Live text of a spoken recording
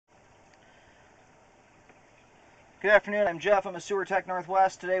Good afternoon, I'm Jeff. I'm a Sewer Tech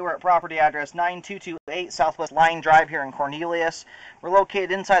Northwest. Today we're at property address 9228 Southwest Line Drive here in Cornelius. We're located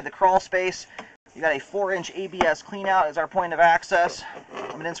inside the crawl space. You got a 4-inch ABS cleanout as our point of access. I'm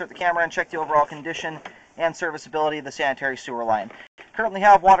going to insert the camera and check the overall condition and serviceability of the sanitary sewer line. Currently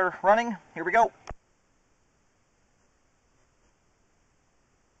have water running. Here we go.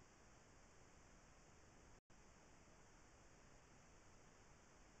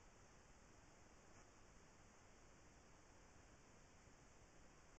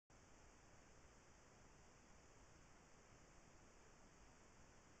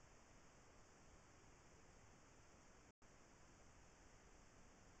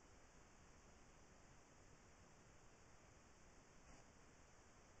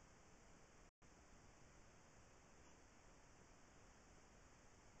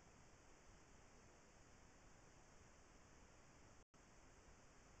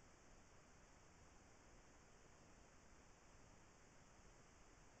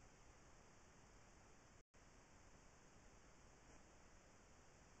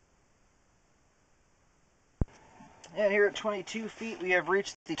 And here at 22 feet, we have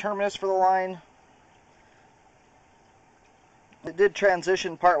reached the terminus for the line. It did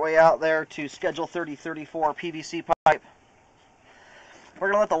transition partway out there to Schedule 3034 PVC pipe. We're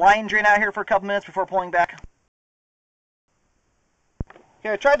going to let the line drain out here for a couple minutes before pulling back.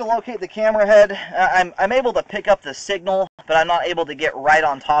 Okay, I tried to locate the camera head. I'm able to pick up the signal, but I'm not able to get right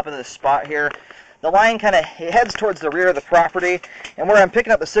on top of this spot here. The line kind of heads towards the rear of the property, and where I'm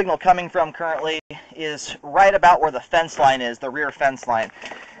picking up the signal coming from currently is right about where the fence line is, the rear fence line.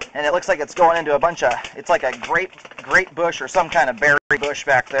 And it looks like it's going into a bunch of, it's like a grape bush or some kind of berry bush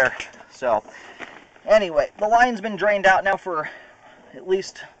back there. So anyway, the line's been drained out now for at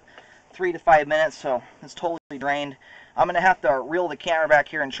least 3 to 5 minutes, so it's totally drained. I'm going to have to reel the camera back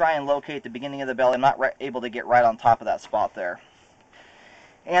here and try and locate the beginning of the belly. I'm not able to get right on top of that spot there.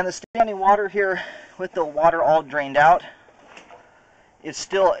 And the standing water here, with the water all drained out, it's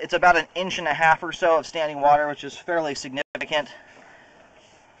about 1.5 inches or so of standing water, which is fairly significant,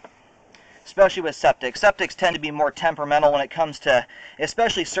 especially with septic. Septics tend to be more temperamental when it comes to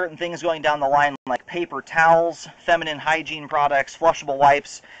especially certain things going down the line, like paper towels, feminine hygiene products, flushable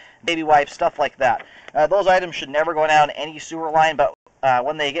wipes, baby wipes, stuff like that. Those items should never go down any sewer line, but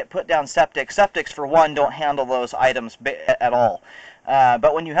when they get put down septics for one don't handle those items at all.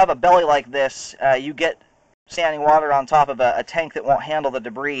 But when you have a belly like this, you get standing water on top of a tank that won't handle the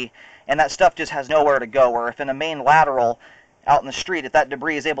debris, and that stuff just has nowhere to go. Where if in a main lateral out in the street, if that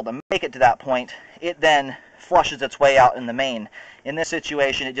debris is able to make it to that point, it then flushes its way out in the main. In this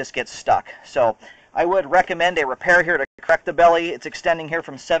situation, it just gets stuck. So I would recommend a repair here to correct the belly. It's extending here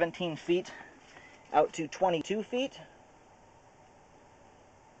from 17 feet out to 22 feet.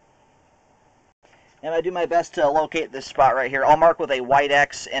 And I do my best to locate this spot right here. I'll mark with a white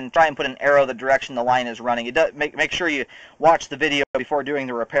X and try and put an arrow the direction the line is running. Make sure you watch the video before doing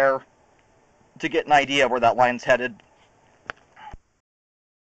the repair to get an idea of where that line's headed.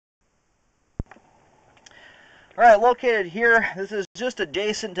 Alright, located here, this is just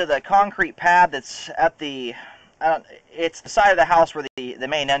adjacent to the concrete pad that's at the, it's the side of the house where the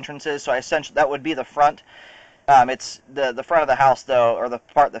main entrance is, so essentially that would be the front. It's the front of the house, though, or the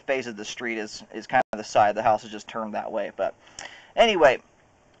part that faces the street is kind of the side. The house is just turned that way. But anyway,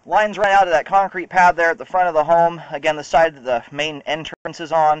 lines right out of that concrete pad there at the front of the home. Again, the side that the main entrance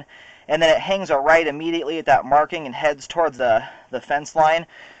is on. And then it hangs a right immediately at that marking and heads towards the fence line.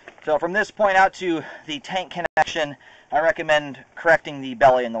 So from this point out to the tank connection, I recommend correcting the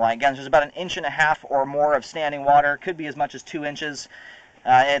belly in the line. Again, there's about 1.5 inches or more of standing water. Could be as much as 2 inches.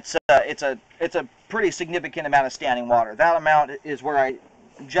 It's a pretty significant amount of standing water. That amount is where I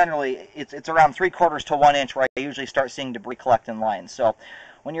generally, it's around 3/4 to 1 inch where I usually start seeing debris collect in lines. So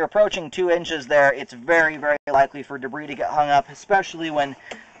when you're approaching 2 inches there, it's very, very likely for debris to get hung up, especially when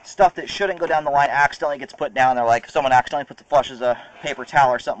stuff that shouldn't go down the line accidentally gets put down there, like someone accidentally flushes a paper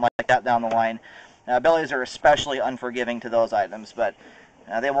towel or something like that down the line. Bellies are especially unforgiving to those items, but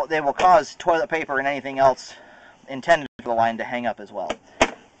they will cause toilet paper and anything else intended for the line to hang up as well.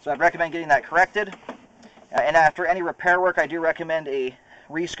 So I'd recommend getting that corrected. And after any repair work, I do recommend a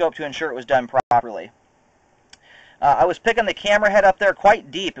rescope to ensure it was done properly. I was picking the camera head up there quite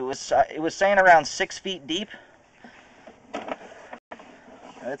deep. It was saying around 6 feet deep.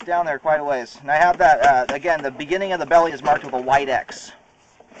 It's down there quite a ways. And I have that, again, the beginning of the belly is marked with a white X.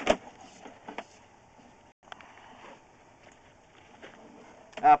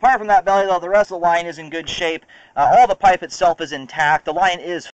 Apart from that belly, though, the rest of the line is in good shape. All the pipe itself is intact. The line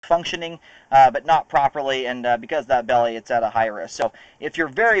is functioning, but not properly, and because of that belly, it's at a high risk. So if you're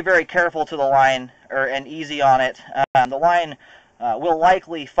very, very careful to the line and easy on it, the line will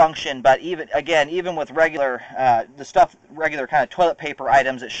likely function. But even with regular regular kind of toilet paper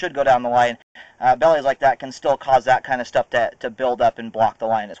items that should go down the line, bellies like that can still cause that kind of stuff to build up and block the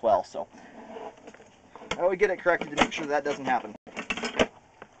line as well. So I would get it corrected to make sure that doesn't happen.